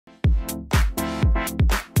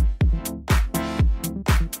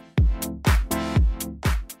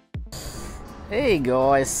Hey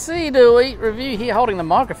guys, Seedoeatreview here, holding the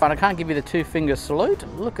microphone. I can't give you the two-finger salute.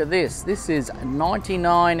 Look at this. This is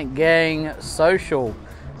 99 Gang Social.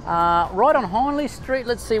 Right on Hindley Street.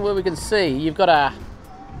 Let's see where we can see. You've got a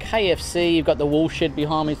KFC, you've got the wool shed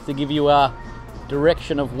behind me to give you a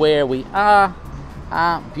direction of where we are.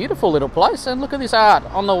 Beautiful little place, and look at this art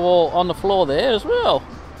on the wall, on the floor there as well.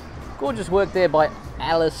 Gorgeous work there by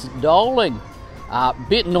Alice Doling.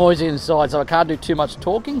 Bit noisy inside, so I can't do too much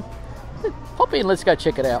talking. Pop in, let's go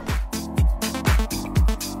check it out.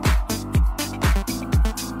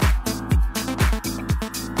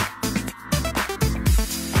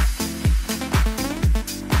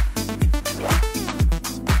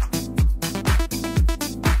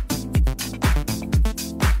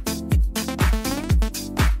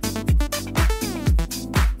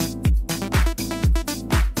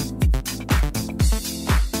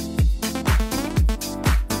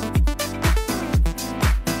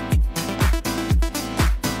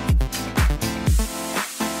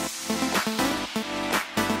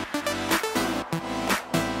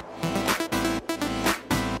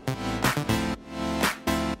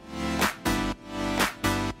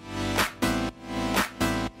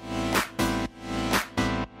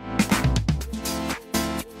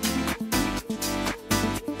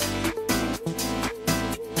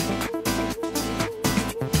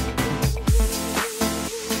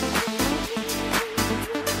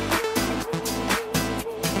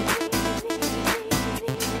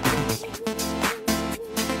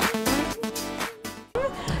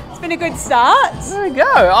 Been a good start. There we go.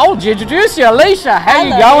 I'll introduce you, Elisha. How are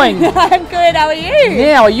you going? I'm good. How are you?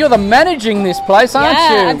 Now, you're the managing this place, aren't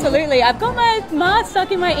you? Yeah, absolutely. I've got my mask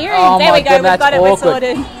stuck in my earrings. Oh, there we go. We've got it. We're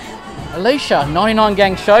sorted. Elisha, 99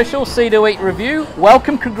 Gang Social, Seedoeatreview.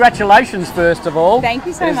 Welcome. Congratulations, first of all. Thank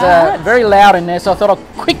you so much. It's very loud in there, so I thought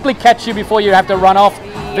I'd quickly catch you before you have to run off.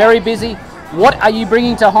 Yeah. Very busy. What are you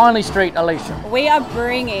bringing to Hindley Street, Elisha? We are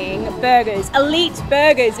bringing burgers, elite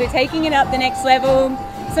burgers. We're taking it up the next level.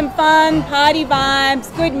 Some fun, party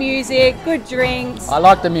vibes, good music, good drinks. I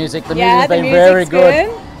like the music. The music's been very good.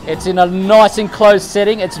 It's in a nice enclosed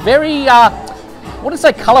setting. It's very, I wouldn't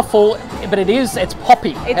say colourful, but it's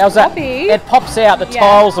poppy. How's poppy. It pops out. The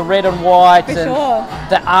tiles are red and white. For sure.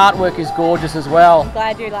 The artwork is gorgeous as well. I'm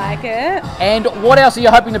glad you like it. And what else are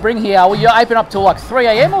you hoping to bring here? Well, you're open up till like 3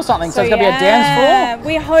 a.m. or something, so it's going to be a dance floor?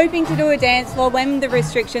 We're hoping to do a dance floor when the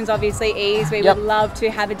restrictions obviously ease. We would love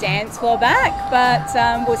to have a dance floor back,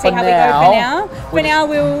 but we'll see how we go for now. For now,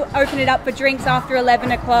 we'll open it up for drinks after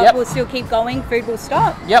 11 o'clock. We'll still keep going. Food will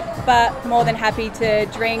stop. But more than happy to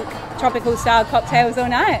drink tropical style cocktails all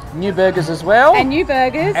night. New burgers as well. And new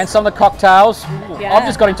burgers. And some of the cocktails. I've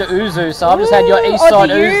just got into ouzo, so I've just had your east side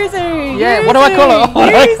ouzo. Yeah, what do I call it?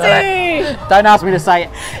 Ouzo. Don't ask me to say it.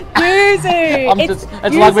 Ouzo.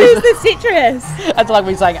 It's like the citrus. It's like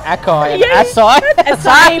me saying acai and acai.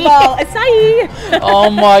 Acai bowl. Acai. Oh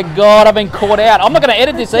my God, I've been caught out. I'm not going to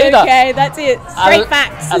edit this either. Okay, that's it. Straight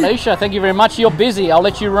facts. Elisha, thank you very much. You're busy. I'll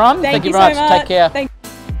let you run. Thank you very much. Take care.